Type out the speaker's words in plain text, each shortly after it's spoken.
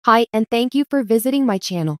Hi, and thank you for visiting my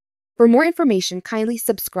channel. For more information, kindly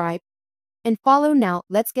subscribe and follow now.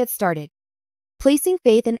 Let's get started. Placing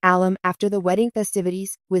faith in alum after the wedding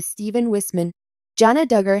festivities with Stephen Wisman, Jana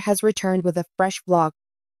Duggar has returned with a fresh vlog.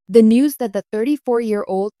 The news that the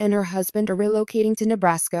 34-year-old and her husband are relocating to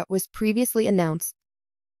Nebraska was previously announced.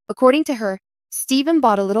 According to her, Stephen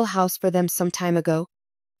bought a little house for them some time ago,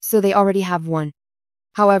 so they already have one.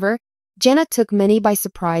 However, Jana took many by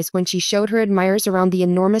surprise when she showed her admirers around the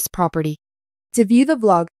enormous property. To view the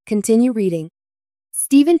vlog, continue reading.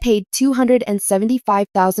 Stephen paid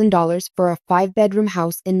 $275,000 for a 5-bedroom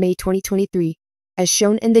house in May 2023, as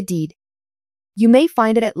shown in the deed. You may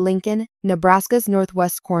find it at Lincoln, Nebraska's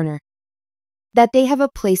northwest corner. That they have a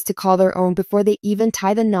place to call their own before they even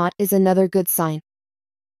tie the knot is another good sign.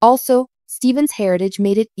 Also, Stephen's heritage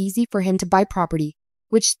made it easy for him to buy property,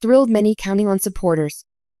 which thrilled many counting on supporters.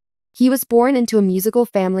 He was born into a musical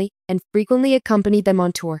family and frequently accompanied them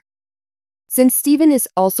on tour. Since Stephen is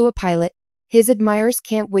also a pilot, his admirers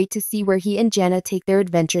can't wait to see where he and Jana take their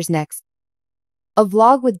adventures next. A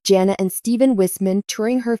vlog with Jana and Stephen Wisman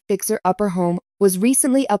touring her fixer-upper home was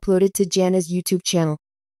recently uploaded to Jana's YouTube channel.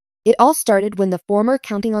 It all started when the former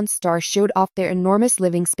Counting On star showed off their enormous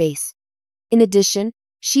living space. In addition,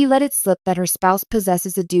 she let it slip that her spouse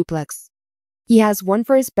possesses a duplex. He has one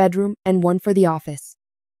for his bedroom and one for the office.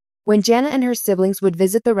 When Jana and her siblings would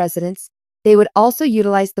visit the residence, they would also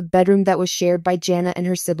utilize the bedroom that was shared by Jana and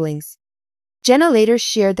her siblings. Jana later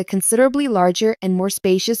shared the considerably larger and more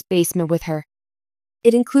spacious basement with her.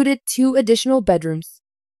 It included 2 additional bedrooms.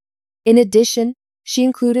 In addition, she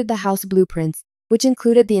included the house blueprints, which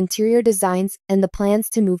included the interior designs and the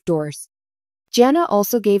plans to move doors. Jana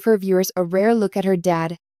also gave her viewers a rare look at her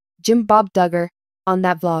dad, Jim Bob Duggar, on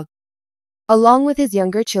that vlog. Along with his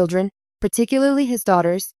younger children, particularly his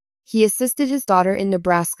daughters, he assisted his daughter in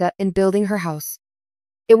Nebraska in building her house.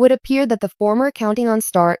 It would appear that the former Counting On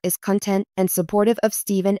star is content and supportive of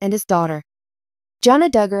Stephen and his daughter. Jana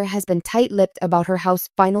Duggar has been tight-lipped about her house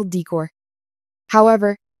final decor.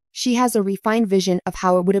 However, she has a refined vision of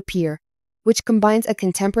how it would appear, which combines a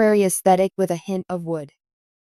contemporary aesthetic with a hint of wood.